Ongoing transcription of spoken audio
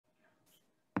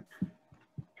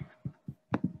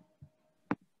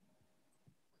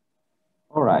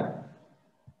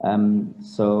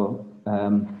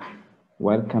Welcome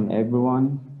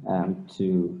everyone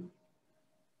to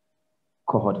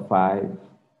Cohort 5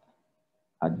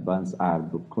 Advanced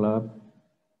Art Book Club.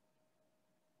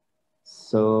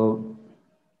 So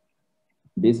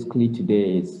basically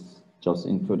today is just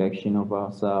introduction of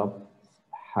ourselves,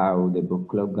 how the book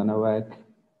club gonna work,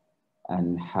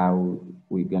 and how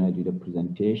we're gonna do the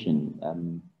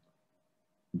presentation.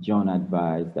 John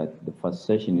advised that the first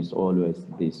session is always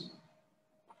this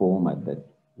format that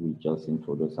we just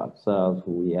introduce ourselves,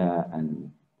 who we are,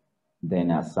 and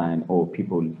then assign all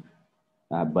people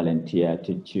volunteer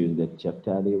to choose the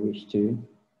chapter they wish to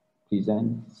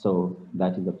present. So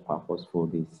that is the purpose for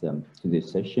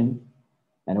this session.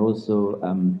 And also,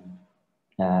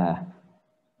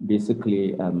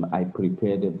 basically, I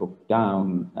prepared the book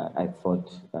down. I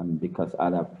thought because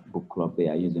other book club, they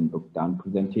are using book down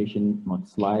presentation, not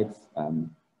slides.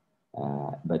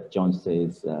 But John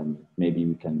says maybe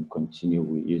we can continue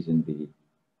with using the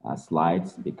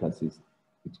slides because it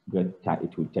will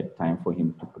take time for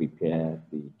him to prepare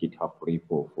the GitHub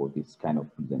repo for this kind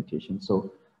of presentation.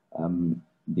 So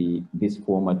this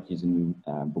format using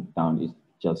book down is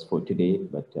just for today,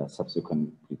 but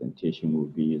subsequent presentation will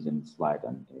be using slide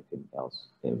and anything else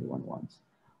everyone wants.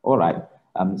 All right,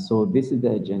 so this is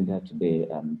the agenda today.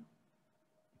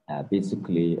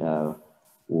 Basically,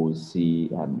 we'll see,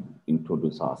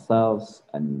 introduce ourselves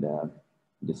and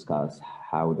discuss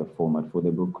how the format for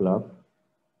the book club,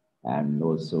 and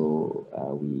also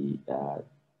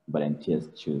volunteers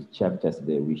choose chapters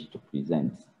they wish to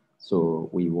present. So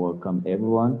we welcome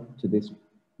everyone to this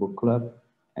book club,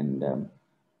 and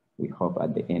we hope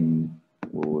at the end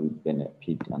we will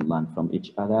benefit and learn from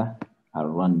each other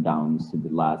and run down to the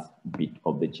last bit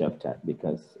of the chapter,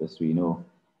 because as we know,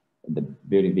 at the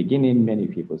very beginning, many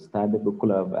people start the book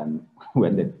club, and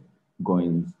when the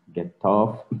goings get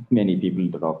tough, many people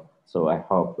drop. So I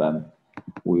hope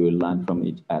we will learn from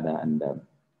each other and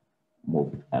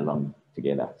move along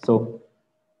together. So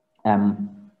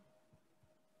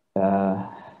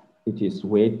it is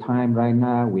wait time right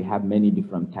now. We have many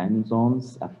different time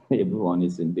zones. Everyone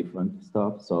is in different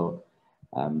stuff. So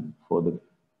for the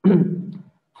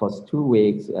first 2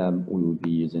 weeks, we will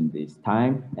be using this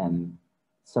time, and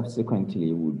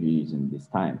subsequently we'll be using this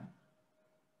time.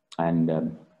 And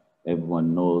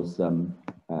everyone knows the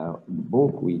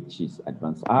book, which is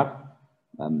Advanced Art.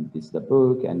 This is the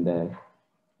book, and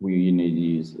we need to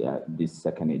use this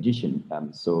second edition.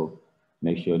 So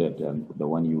make sure that the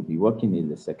one you'll be working is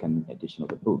the second edition of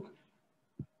the book.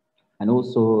 And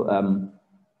also,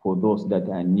 for those that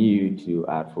are new to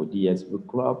Art4DS Book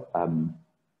Club,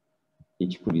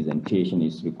 each presentation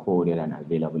is recorded and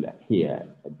available here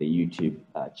at the YouTube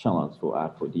channels for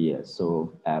Art4DS.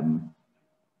 So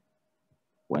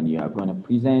when you are going to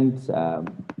present,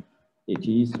 it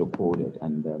is recorded,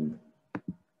 and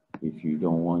if you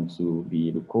don't want to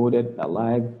be recorded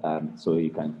live, so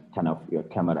you can turn off your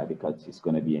camera because it's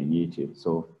going to be on YouTube.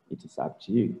 So it is up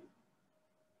to you.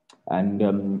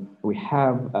 And we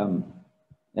have a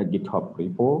GitHub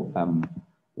repo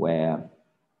where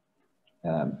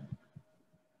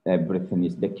everything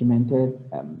is documented.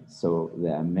 So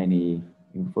there are many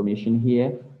information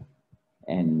here,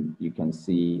 and you can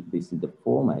see this is the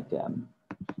format.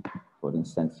 For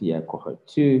instance, here, Cohort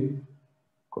 2,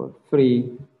 Cohort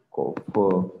 3, Cohort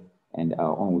 4, and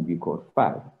our own will be Cohort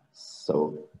 5.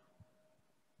 So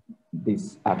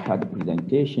this, after the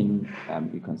presentation,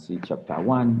 you can see chapter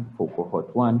 1 for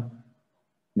Cohort 1,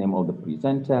 name of the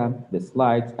presenter, the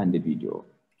slides, and the video.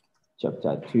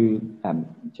 Chapter 2,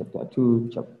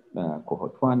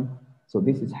 Cohort 1. So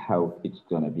this is how it's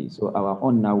going to be. So our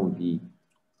own now will be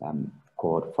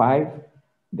Cohort 5,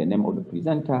 the name of the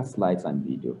presenter, slides, and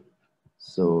video.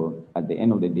 So at the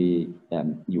end of the day,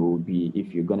 you will be,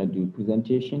 if you're going to do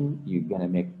presentation, you're going to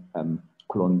make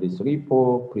clone this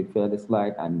repo, prepare the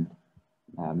slide, and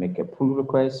make a pull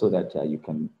request so that you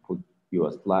can put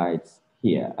your slides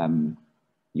here.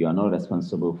 You are not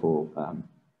responsible for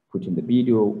putting the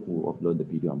video. We'll upload the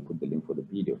video and put the link for the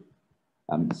video.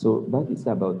 So that is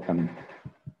about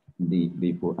the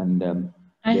repo. And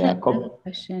I have a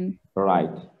question.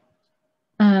 Right.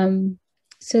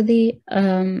 So the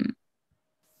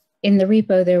in the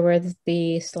repo, there were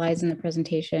the slides in the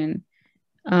presentation.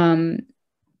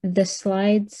 The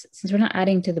slides, since we're not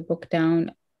adding to the book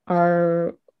down,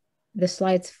 are the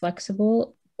slides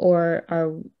flexible, or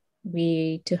are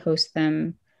we to host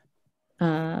them?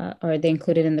 Are they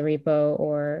included in the repo,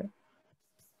 or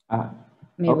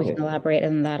maybe we can elaborate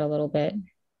on that a little bit?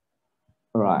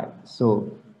 Right.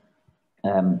 So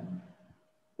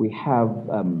we have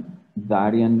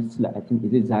variants. I think,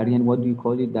 is it Zarian? What do you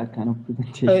call it? That kind of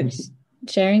presentation?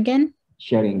 Sharingen?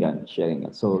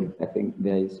 Sharingen. So I think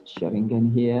there is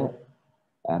Sharingen here.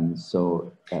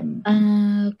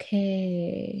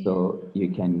 Okay. So you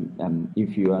can,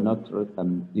 if you are not,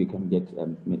 you can get,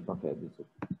 okay,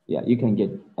 you can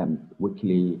get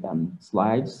weekly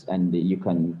slides, and you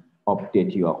can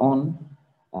update your own,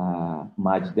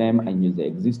 merge them and use the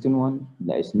existing one.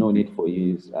 There is no need for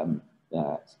use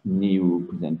new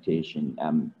presentation.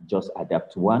 Just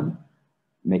adapt one,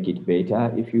 make it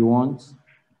better if you want.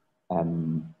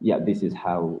 This is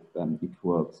how it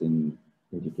works in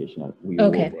educational. We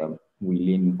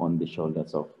lean on the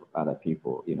shoulders of other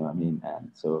people, you know what I mean? And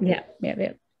so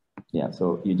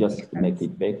so you just make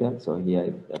it better. So here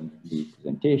is the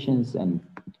presentations, and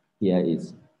here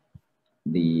is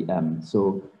the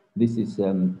so this is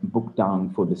book down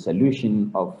for the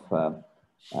solution of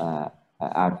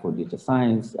R for data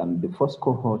science. The first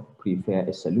cohort prepare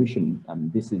a solution,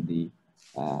 and this is the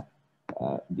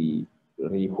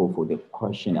repo for the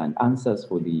question and answers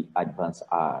for the advanced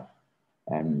R.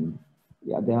 And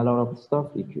there are a lot of stuff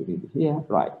if you read here,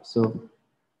 right? So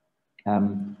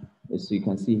as you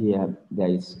can see here, there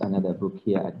is another book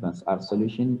here, Advanced R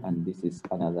Solution, and this is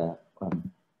another.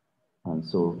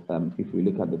 If we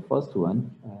look at the first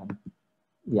one,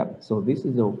 so this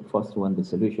is the first one, the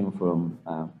solution from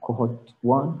cohort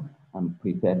 1,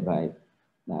 prepared by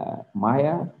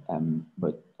Maya,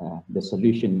 but the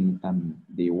solution,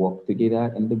 they work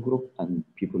together in the group, and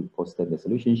people posted the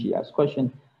solution. She asked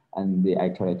questions, and they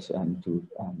iterate to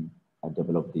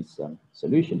develop this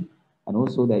solution. And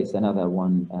also there is another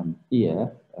one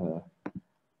here,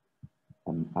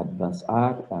 Advanced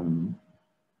R.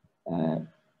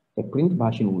 A print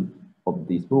version of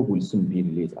this book will soon be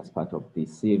released as part of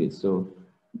this series. So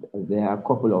there are a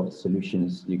couple of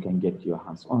solutions you can get your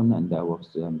hands on, and that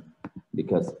works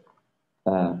because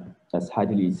as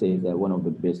Hadley says, one of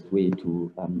the best way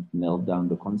to nail down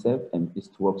the concept is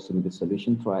to work through the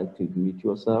solution, try to do it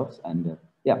yourselves. And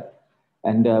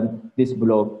this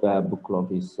book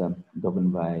club is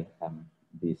governed by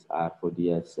this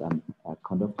R4DS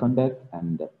code of conduct.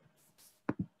 And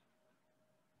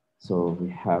so we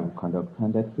have code of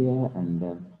conduct here, and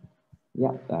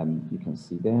you can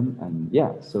see them. And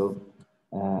so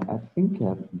I think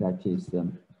that is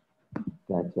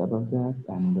that about that.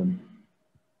 And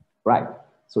right,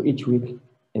 so each week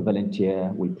a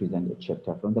volunteer will present a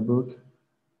chapter from the book.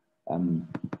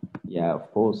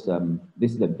 Of course,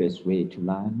 this is the best way to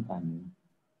learn, and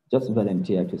just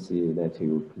volunteer to see that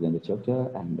you present the chapter,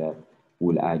 and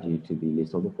we'll add you to the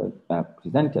list of the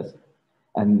presenters.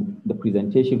 And the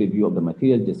presentation review of the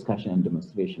material, discussion and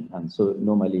demonstration. And so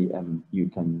normally you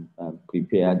can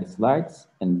prepare the slides,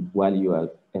 and while you are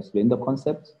explaining the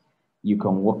concepts, you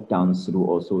can walk down through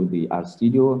also the R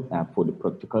Studio for the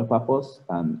practical purpose.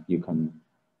 You can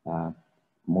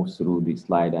move through the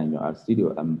slide and your R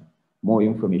Studio. More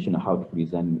information on how to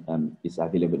present is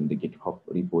available in the GitHub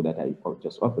repo that I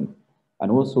just opened.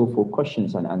 And also for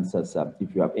questions and answers,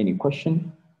 if you have any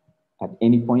question at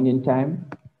any point in time,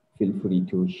 feel free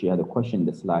to share the question in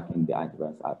the Slack in the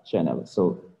Advanced R channel.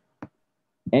 So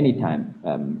anytime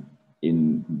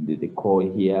in the call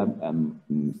here,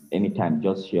 anytime,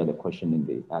 just share the question in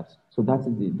the so that's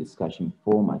the discussion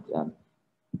format.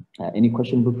 Any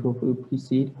question before we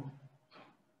proceed?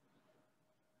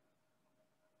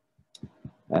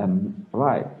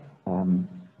 Right.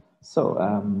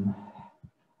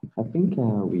 I think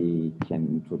we can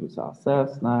introduce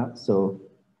ourselves now. So,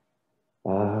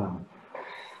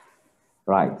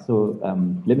 right. So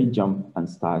let me jump and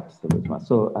start.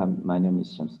 So my name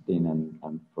is Shamsuddeen, and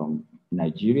I'm from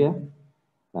Nigeria.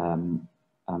 I'm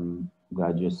a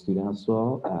graduate student as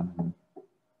well.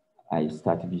 I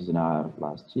started using R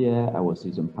last year. I was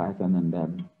using Python and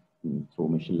through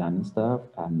machine learning stuff,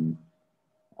 and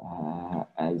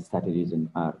I started using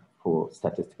R for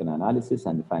statistical analysis,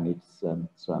 and find it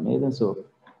so amazing. So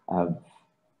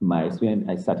my experience,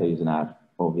 I started using R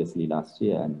obviously last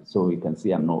year, and so you can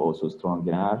see I'm not also strong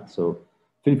in R. So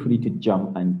feel free to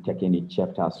jump and take any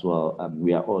chapter as well.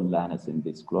 We are all learners in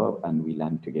this club, and we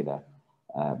learn together.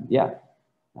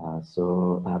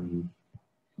 So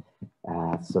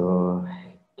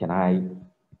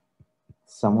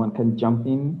someone can jump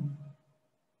in?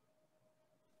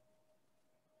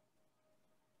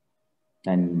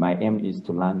 And my aim is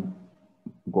to learn,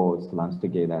 goals, learn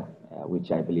together,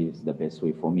 which I believe is the best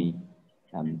way for me,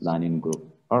 learning group.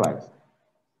 All right.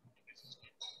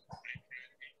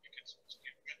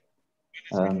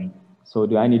 So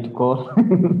do I need to call?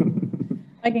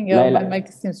 I can go, my mic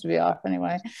seems to be off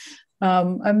anyway.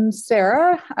 I'm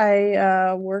Sarah.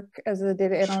 I work as a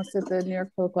data analyst at the New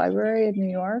York Public Library in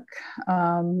New York.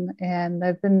 And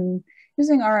I've been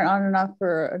using R on and off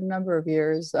for a number of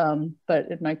years,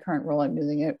 but in my current role, I'm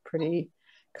using it pretty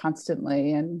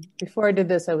constantly. And before I did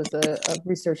this, I was a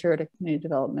researcher at a community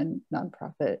development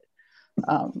nonprofit,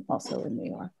 also in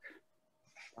New York.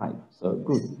 Right, so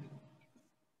good.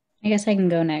 I guess I can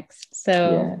go next.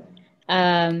 So,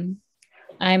 I'm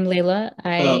Layla.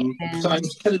 So I'm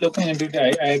still looking into it.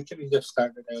 I actually just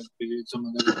started. I was busy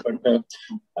some other, but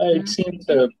it seems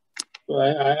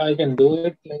I can do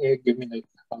it. Like, give me like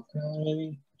half an hour,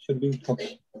 maybe. Should be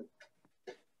okay.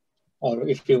 Or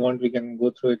if you want, we can go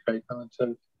through it right now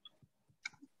itself.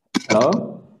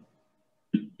 Hello?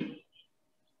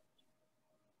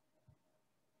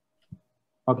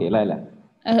 Okay, Laila.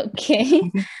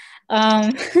 Okay.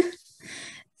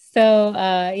 So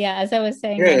yeah, as I was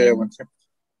saying,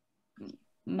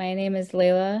 my name is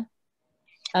Layla.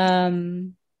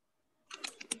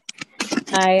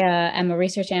 I am a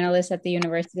research analyst at the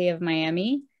University of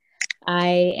Miami.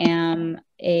 I am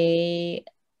a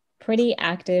pretty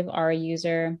active R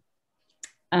user,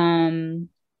 but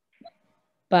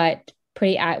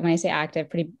when I say active,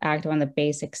 pretty active on the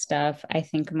basic stuff. I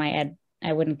think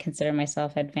I wouldn't consider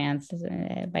myself advanced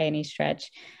by any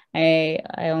stretch. I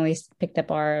only picked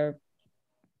up R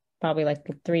probably like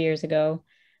 3 years ago.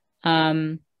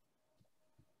 Yeah,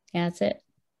 that's it.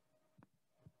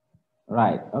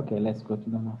 Right. Okay, let's go to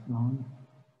the next one.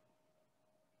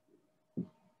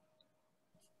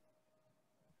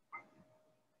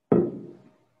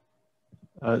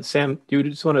 Sam, do you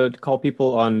just want to call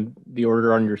people on the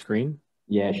order on your screen?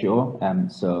 Yeah, sure.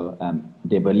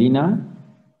 Debelina.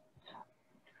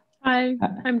 Hi,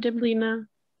 I'm Deblina,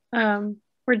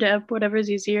 or Deb,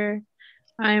 whatever's easier.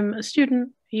 I'm a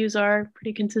student, I use R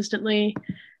pretty consistently,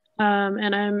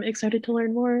 and I'm excited to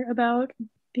learn more about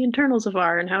the internals of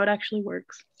R and how it actually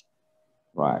works.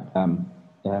 Right.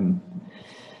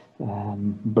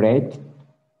 Brett.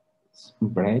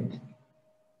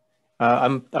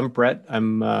 I'm Brett.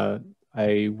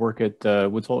 I work at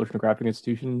Woods Hole Oceanographic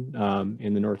Institution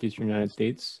in the Northeastern United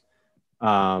States.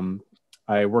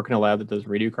 I work in a lab that does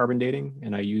radiocarbon dating,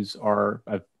 and I use R.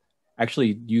 I've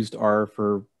actually used R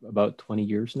for about 20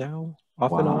 years now,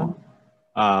 off and on.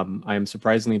 I am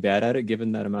surprisingly bad at it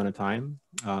given that amount of time.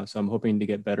 So I'm hoping to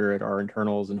get better at R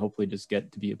internals and hopefully just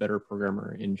get to be a better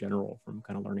programmer in general from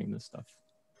kind of learning this stuff.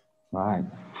 Right.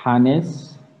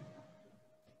 Hannes.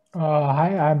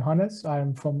 Hi, I'm Hannes.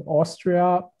 I'm from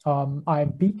Austria. I'm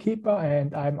beekeeper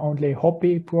and I'm only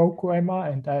hobby programmer,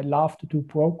 and I love to do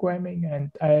programming, and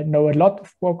I know a lot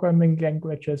of programming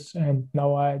languages, and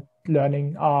now I'm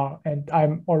learning R, and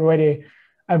I'm already,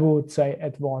 I would say,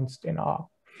 advanced in R.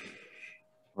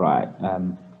 Right.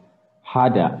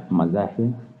 Hada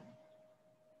Mazahi.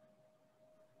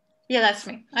 Yeah, that's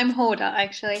me. I'm Hoda,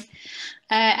 actually.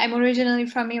 I'm originally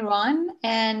from Iran,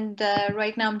 and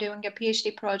right now I'm doing a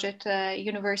PhD project at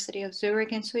University of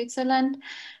Zurich in Switzerland.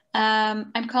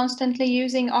 I'm constantly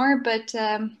using R, but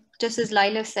just as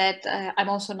Laila said, I'm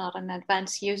also not an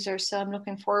advanced user, so I'm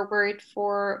looking forward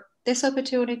for this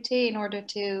opportunity in order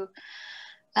to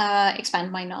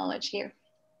expand my knowledge here.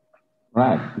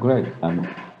 Right, great.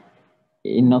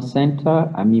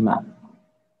 Innocenta Amima.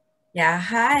 Yeah,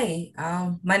 hi.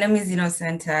 My name is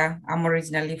Innocenta. I'm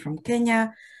originally from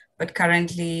Kenya, but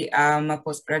currently I'm a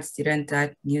postgrad student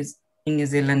in New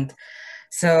Zealand.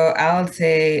 So I'll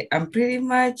say I've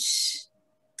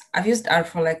used R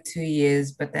for like 2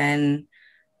 years, but then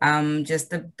just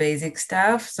the basic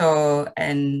stuff. So,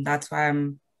 and that's why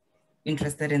I'm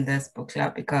interested in this book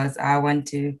club, because I want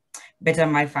to better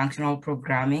my functional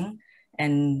programming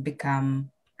and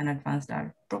become an advanced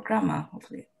R programmer,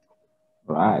 hopefully.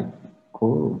 Right,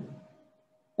 cool.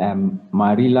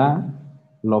 Marila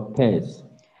Lopez.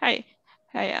 Hi,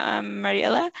 I'm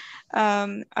Mariela.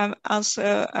 I'm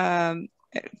also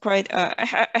quite.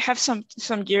 I have some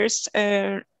years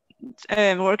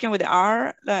working with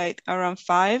R, like around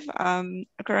 5. I'm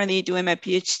currently doing my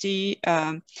PhD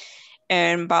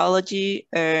in biology,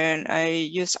 and I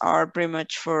use R pretty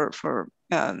much for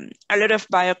a lot of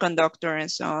bioconductor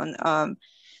and so on.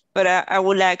 But I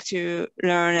would like to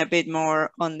learn a bit more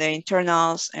on the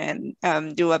internals and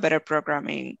do a better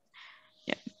programming.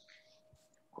 Yeah.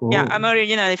 Cool. Yeah, I'm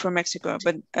originally from Mexico,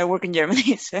 but I work in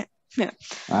Germany. So, yeah.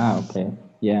 Okay.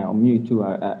 Yeah, me too.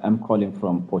 I'm calling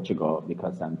from Portugal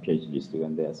because I'm a PhD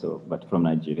student there. So, but from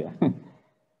Nigeria.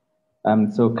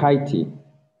 So Kaiti.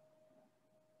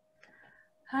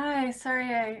 Hi,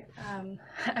 sorry I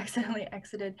accidentally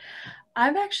exited.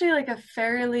 I'm actually like a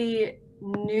fairly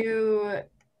new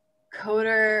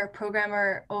coder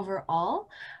programmer overall.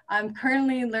 I'm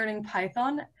currently learning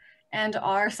Python and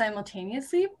R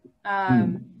simultaneously.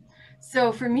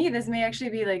 So for me, this may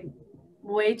actually be like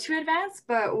way too advanced,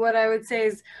 but what I would say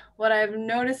is what I've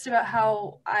noticed about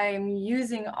how I'm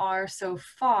using R so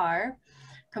far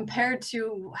compared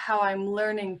to how I'm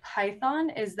learning Python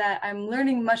is that I'm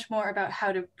learning much more about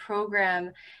how to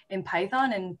program in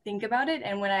Python and think about it.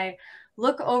 And when I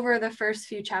look over the first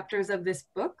few chapters of this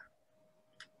book,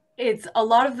 it's a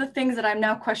lot of the things that I'm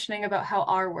now questioning about how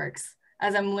R works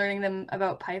as I'm learning them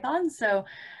about Python. So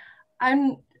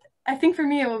I think for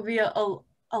me, it will be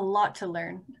a lot to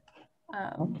learn.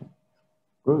 Okay.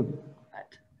 Good.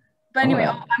 But anyway,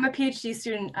 right. I'm a PhD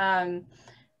student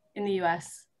in the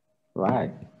US.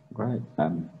 Right, right.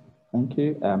 Thank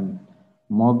you.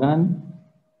 Morgan?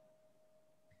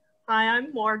 Hi,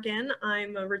 I'm Morgan.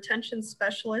 I'm a retention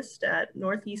specialist at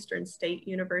Northeastern State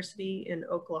University in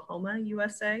Oklahoma,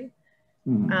 USA.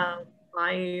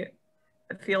 I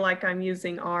feel like I'm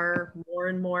using R more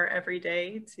and more every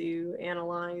day to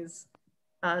analyze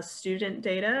student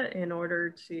data in order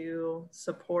to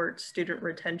support student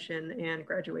retention and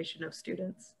graduation of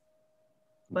students.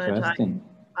 But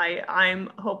I'm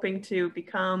hoping to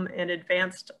become an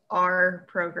advanced R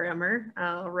programmer.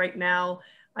 Right now,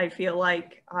 I feel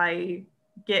like I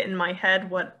get in my head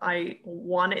what I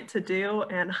want it to do,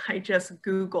 and I just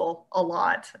Google a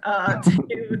lot to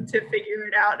figure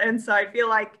it out. And so I feel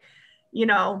like, you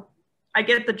know, I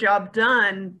get the job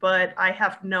done, but I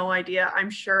have no idea. I'm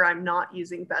sure I'm not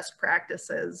using best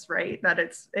practices, right? That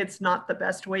it's not the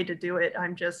best way to do it.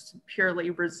 I'm just purely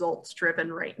results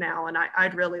driven right now. And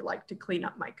I'd really like to clean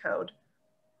up my code.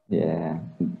 Yeah,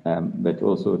 but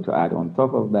also to add on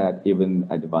top of that, even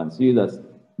advanced users,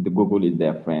 the Google is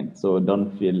their friend. So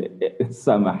don't feel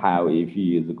somehow if you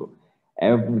use Google.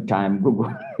 Every time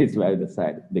Google is by the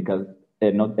side, because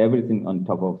not everything on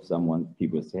top of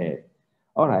people's head.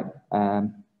 All right, have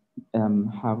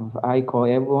I called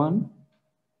everyone?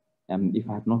 If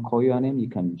I have not called your name, you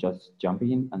can just jump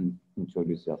in and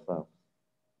introduce yourself.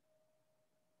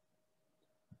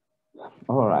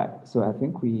 All right, so I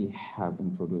think we have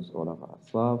introduced all of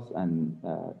ourselves, and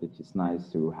it is nice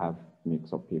to have a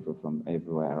mix of people from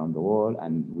everywhere around the world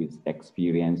and with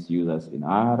experienced users in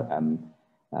R.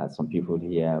 Some people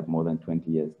here more than 20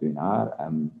 years doing R.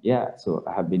 Yeah, so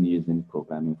I have been using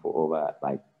programming for over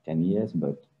like 10 years,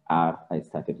 but R, I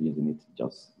started using it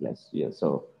just last year.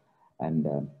 So, and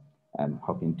I'm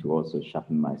hoping to also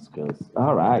sharpen my skills.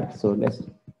 All right, so let's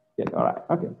get, all right,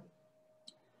 okay.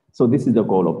 So this is the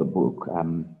goal of the book,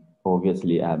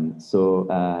 obviously.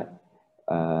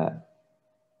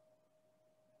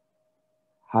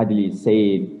 Hadley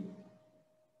said,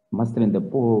 mastering the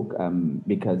book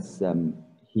because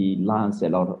he learns a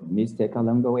lot of mistakes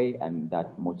along the way, and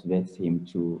that motivates him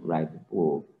to write the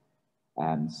book.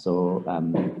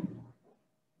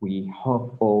 We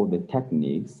hope all the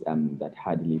techniques that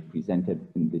Hadley presented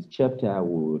in this chapter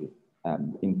would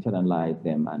internalize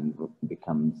them and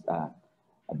becomes a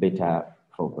better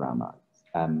programmer.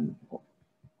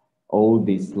 All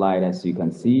these slides, as you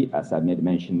can see, as I made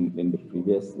mention in the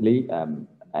previously,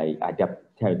 I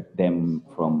adapted them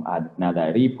from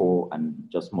another repo and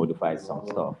just modified some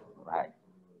stuff, right?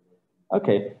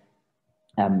 Okay,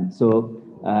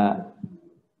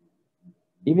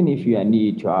 even if you are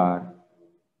new to R,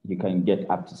 you can get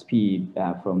up to speed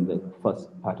from the first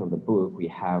part of the book. We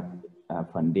have a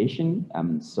foundation.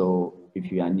 So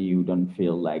if you are new, don't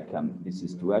feel like this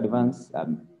is too advanced.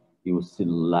 You will still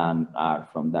learn R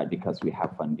from that because we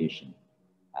have foundation.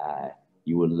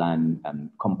 You will learn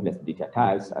complex data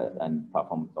types and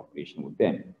performance operation with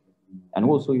them. And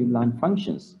also you learn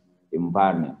functions,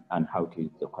 environment, and how to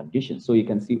use the conditions. So you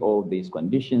can see all these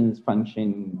conditions,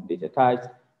 function, data types,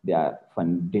 they are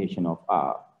foundation of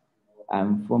R.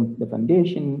 And from the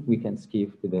foundation, we can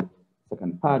skip to the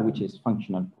second part, which is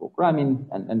functional programming,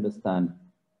 and understand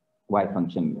why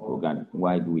functional programming,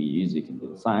 why do we use it in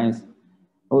data science.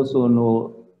 Also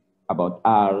know about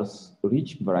R's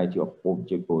rich variety of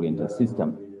object-oriented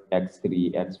system,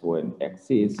 X3, X4, and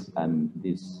X6, and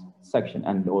this section,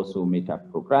 and also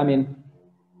meta-programming.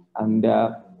 And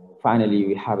finally,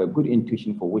 we have a good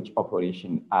intuition for which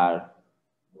operation R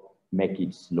make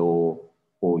it slow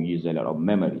or use a lot of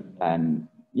memory. And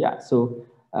yeah, so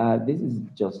this is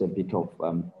just a bit of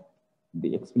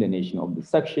the explanation of the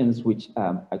sections which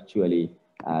actually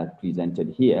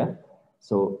presented here.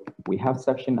 So we have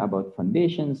section about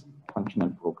foundations,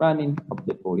 functional programming,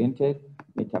 object-oriented,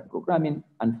 meta-programming,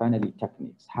 and finally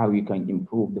techniques, how you can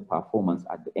improve the performance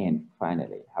at the end,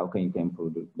 finally. How can you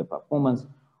improve the performance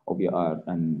of your R,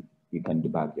 and you can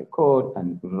debug your code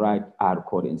and write R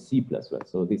code in C++.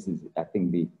 So this is, I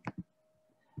think, the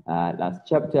last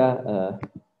chapter.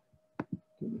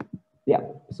 Yeah,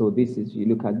 so this is, you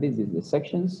look at this is the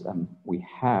sections. We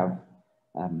have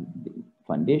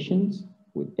foundations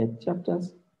with 8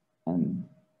 chapters. And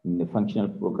in the functional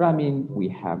programming, we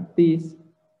have this.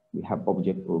 We have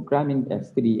object programming,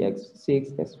 X3,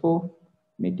 X6, X4,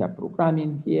 meta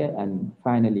programming here, and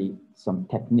finally some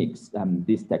techniques.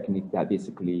 These techniques are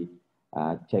basically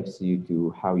takes you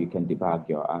to how you can debug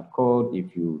your code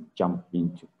if you jump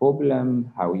into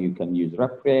problem, how you can use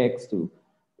reference to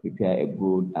prepare a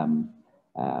good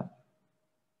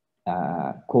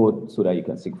code so that you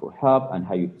can seek for help, and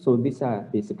how you, so these are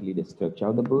basically the structure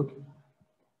of the book.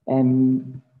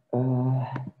 And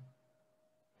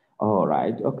all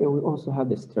right, okay, we also have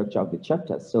the structure of the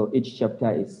chapters. So each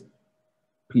chapter is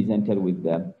presented with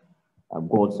the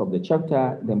goals of the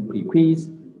chapter, then pre-quiz,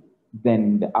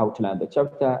 then the outline of the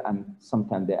chapter, and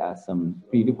sometimes there are some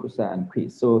prerequisites and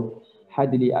quiz. So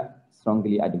Hadley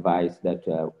strongly advise that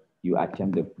you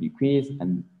attempt the pre-quiz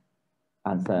and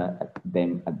answer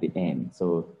them at the end.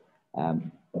 So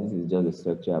this is just the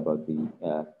structure about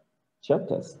the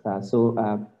chapters.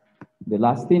 The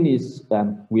last thing is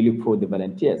we look for the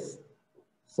volunteers.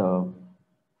 So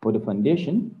for the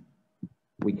foundation,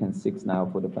 we can seek now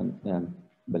for the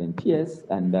volunteers,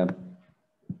 and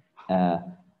I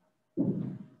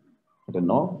don't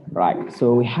know, right?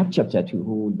 So we have chapter 2.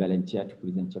 Who will volunteer to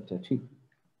present chapter 2?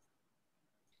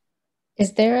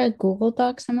 Is there a Google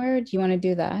Doc somewhere? Do you want to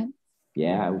do that?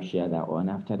 Yeah, I will share that one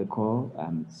after the call.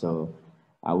 So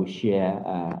I will share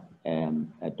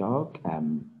a doc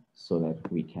so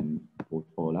that we can put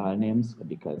all our names,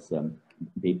 because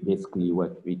basically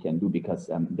what we can do, because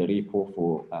the repo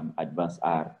for advanced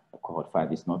R cohort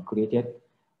 5 is not created.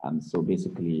 So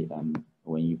basically,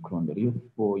 when you clone the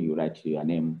repo, you write your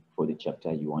name for the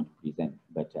chapter you want to present,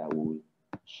 but I will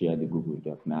share the Google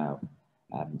Doc now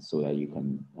so that you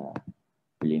can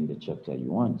fill in the chapter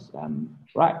you want.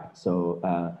 Right,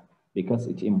 so because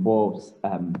it involves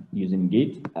using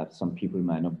Git, some people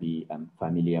might not be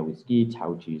familiar with Git,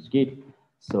 how to use Git.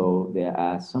 So there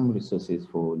are some resources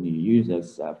for new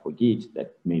users for Git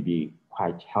that may be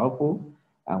quite helpful.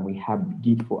 And we have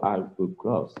Git for our book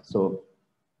clubs. So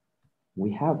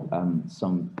we have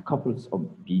some couples of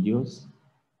videos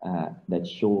that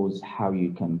shows how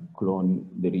you can clone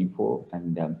the repo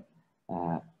and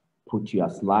put your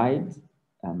slides,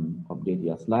 update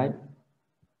your slide.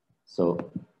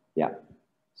 So yeah,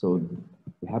 so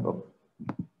we have a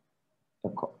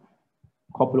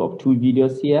couple of 2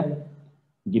 videos here,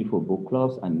 Git for book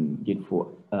clubs and Git for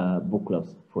book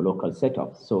clubs for local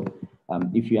setups. So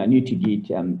if you are new to Git,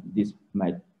 this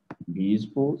might be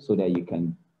useful so that you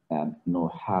can know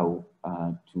how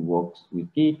to work with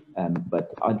Git.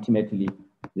 But ultimately,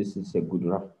 this is a good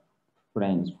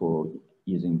reference for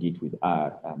using Git with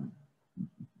R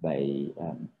by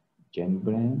Jen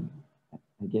Brand,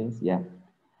 I guess, yeah.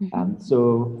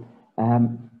 So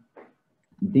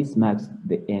this marks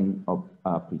the end of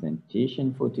our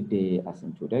presentation for today as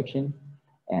introduction.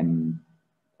 And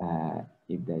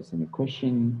if there's any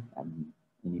question,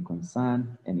 any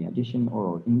concern, any addition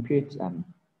or input,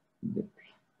 the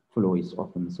floor is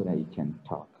open so that you can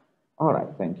talk. All right,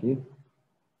 thank you.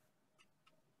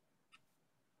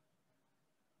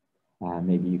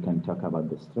 Maybe you can talk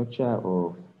about the structure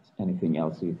or anything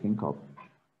else you think of.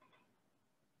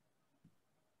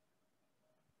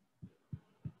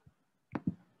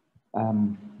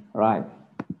 Right,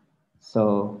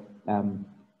 so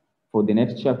for the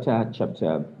next chapter,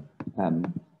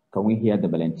 can we hear the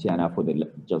volunteer now for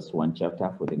the just one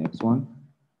chapter for the next one,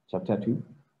 chapter 2?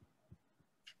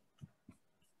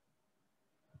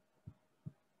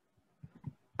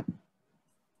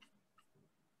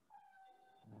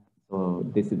 So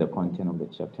this is the content of the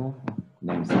chapter,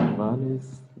 names and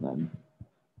values.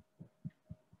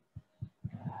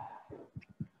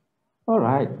 All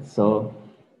right, so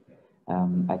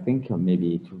I think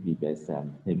maybe it would be best,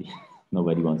 maybe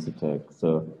nobody wants to talk.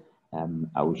 So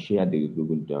I will share the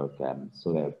Google Doc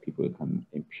so that people can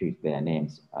input their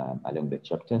names along the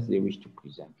chapters they wish to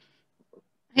present.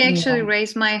 I actually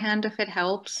raised my hand if it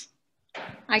helps.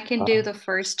 I can do the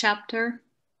first chapter.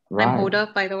 Right. I'm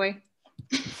Hoda, by the way.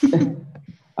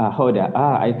 Hoda,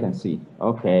 I can see.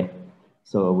 Okay,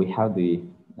 so we have the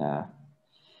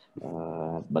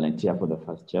volunteer for the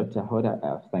first chapter.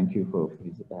 Hoda, thank you for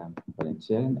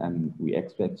volunteering, and we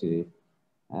expect to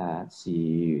see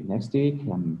you next week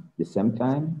the same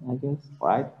time, I guess,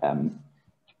 right? To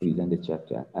present the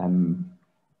chapter.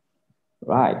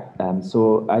 Right,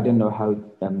 so I don't know how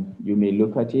you may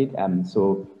look at it.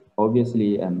 So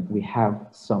obviously we have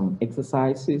some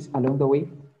exercises along the way,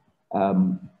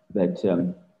 but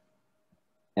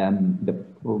the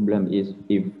problem is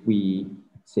if we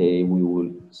say we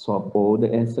will solve all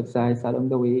the exercise along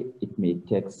the way, it may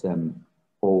take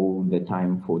all the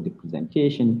time for the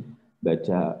presentation, but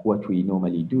what we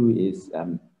normally do is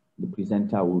the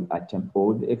presenter will attempt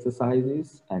all the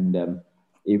exercises, and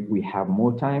if we have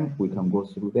more time, we can go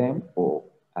through them, or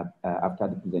after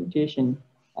the presentation,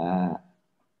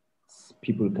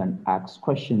 people can ask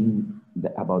questions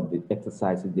about the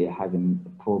exercises they're having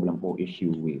a problem or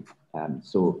issue with.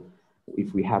 So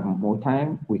if we have more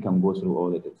time, we can go through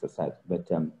all the exercises. But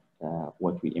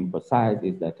what we emphasize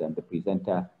is that the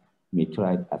presenter may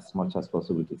try as much as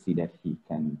possible to see that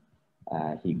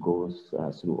he goes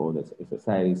through all the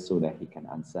exercises so that he can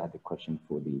answer the question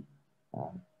for the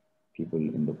people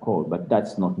in the call. But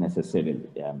that's not necessarily,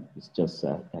 it's just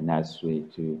a nice way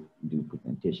to do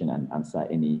presentation and answer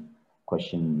any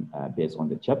question based on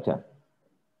the chapter.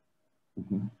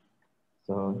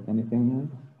 So anything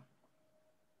else?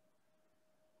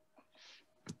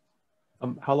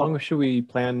 How long should we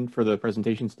plan for the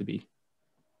presentations to be?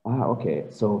 Okay,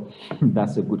 so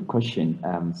that's a good question.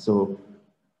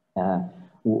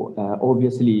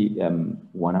 Obviously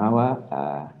 1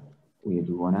 hour, we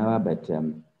do 1 hour, but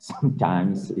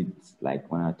sometimes it's like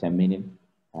 1 hour, 10 minutes,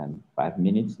 5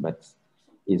 minutes, but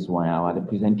it's 1 hour the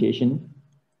presentation.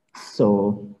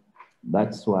 So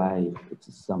that's why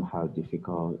it's somehow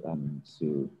difficult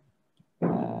to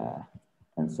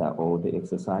answer all the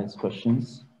exercise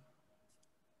questions.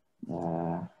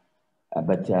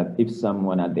 But if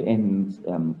someone at the end,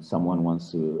 someone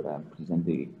wants to present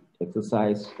the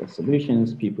exercise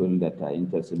solutions, people that are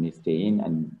interested may stay in,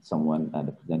 and someone,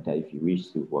 the presenter, if you wish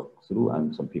to walk through,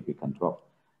 and some people can drop.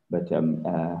 But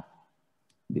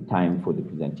the time for the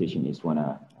presentation is 1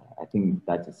 hour. I think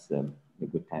that is a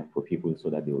good time for people so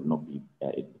that they will not be,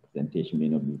 the presentation may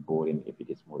not be boring if it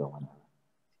is more than 1 hour.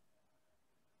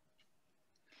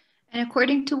 And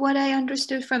according to what I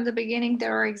understood from the beginning,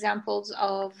 there are examples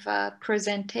of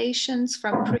presentations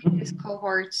from previous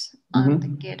cohorts on the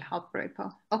GitHub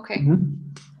repo. Okay.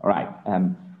 All right.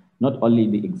 Not only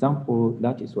the example,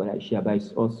 that is what I share, but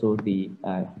it's also the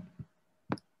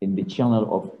in the channel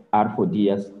of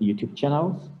R4DS YouTube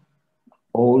channels,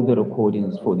 all the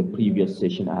recordings for the previous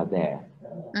session are there.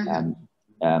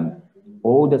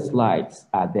 All the slides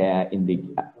are there in the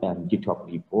GitHub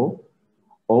repo.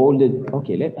 All the,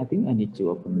 okay, I think I need to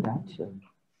open that.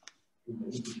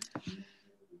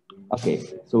 Okay,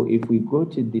 so if we go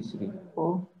to this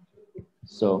repo,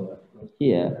 so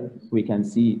here we can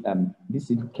see this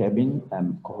is Kevin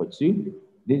Cohort 2.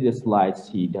 These are the slides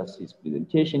he does his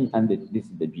presentation, and this is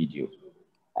the video.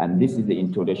 And this is the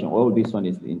introduction. All this one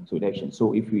is the introduction.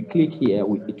 So if we click here,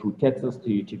 it will take us to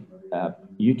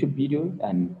YouTube video,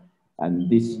 and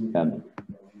this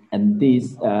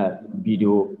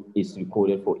video is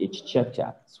recorded for each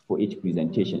chapter, for each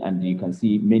presentation. And you can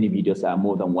see many videos are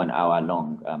more than 1 hour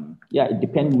long. Yeah, it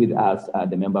depends with us,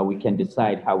 the member. We can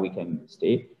decide how we can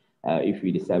stay. If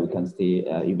we decide we can stay,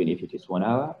 even if it is 1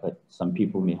 hour, but some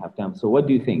people may have time. So what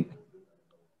do you think?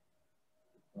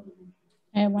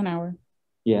 1 hour.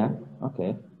 Yeah,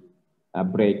 okay.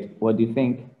 Brett, what do you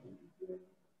think?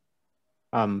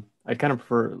 I kind of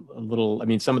prefer a little, I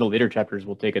mean, some of the later chapters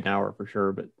will take an hour for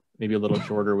sure, but maybe a little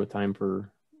shorter with time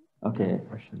for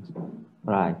questions.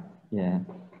 Right, yeah.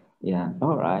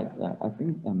 All right, I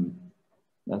think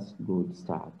that's a good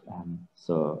start.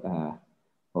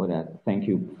 Thank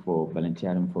you for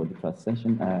volunteering for the first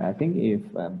session. I think if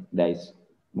there is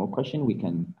more question, we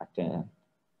can,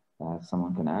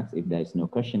 someone can ask. If there is no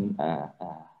question, I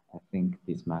think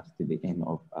this marks to the end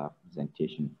of our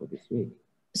presentation for this week.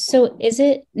 So is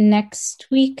it next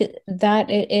week that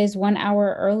it is 1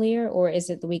 hour earlier, or is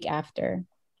it the week after?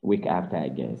 Week after, I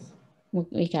guess.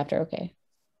 Week after, okay.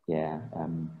 Yeah,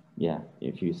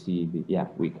 if you see the,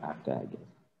 week after, I guess.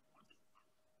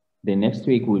 The next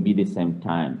week will be the same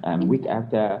time. Week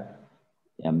after,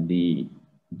 the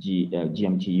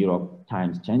GMT Europe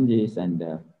times changes, and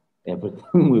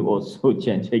everything will also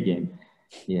change again.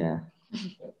 Yeah.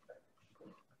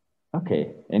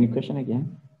 Okay, any question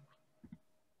again?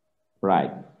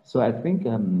 Right, so I think,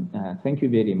 thank you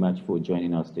very much for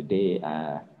joining us today.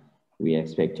 We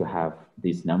expect to have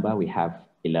this number. We have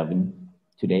 11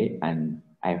 today, and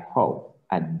I hope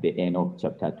at the end of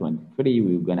chapter 23,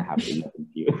 we're gonna have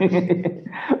 11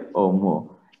 or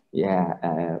more.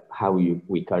 Yeah, how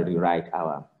we can rewrite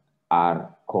our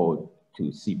R code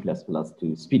to C++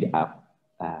 to speed up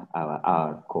our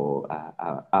R code,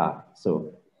 our R.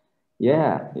 So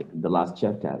yeah, the last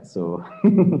chapter, so.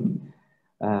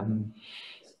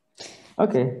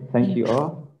 Okay, thank you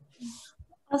all.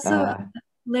 Also,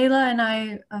 Layla and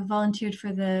I volunteered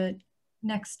for the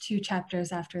next 2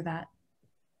 chapters after that.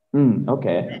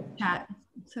 Okay. Chat.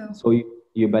 So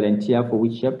you volunteer for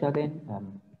which chapter then?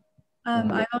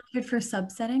 I volunteered for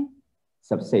subsetting.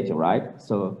 subsetting, right?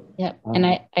 So yeah, and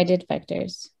I did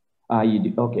vectors. You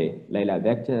do, okay, Layla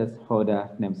vectors.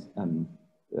 Hoda names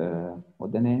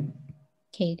what the name?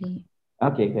 Katie.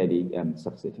 Okay, Katie,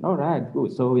 subsetting. All right,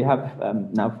 good. So we have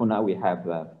now we have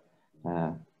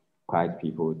quite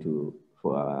people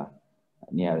for our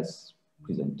nearest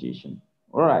presentation.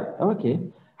 All right, okay.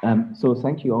 So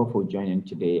thank you all for joining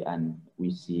today, and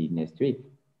we see you next week.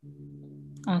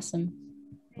 Awesome.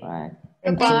 All right.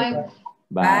 Bye.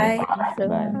 Bye. Bye.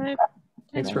 Bye.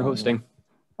 Thanks for hosting.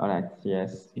 All right.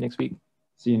 Yes. See you next week.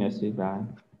 See you next week. Bye.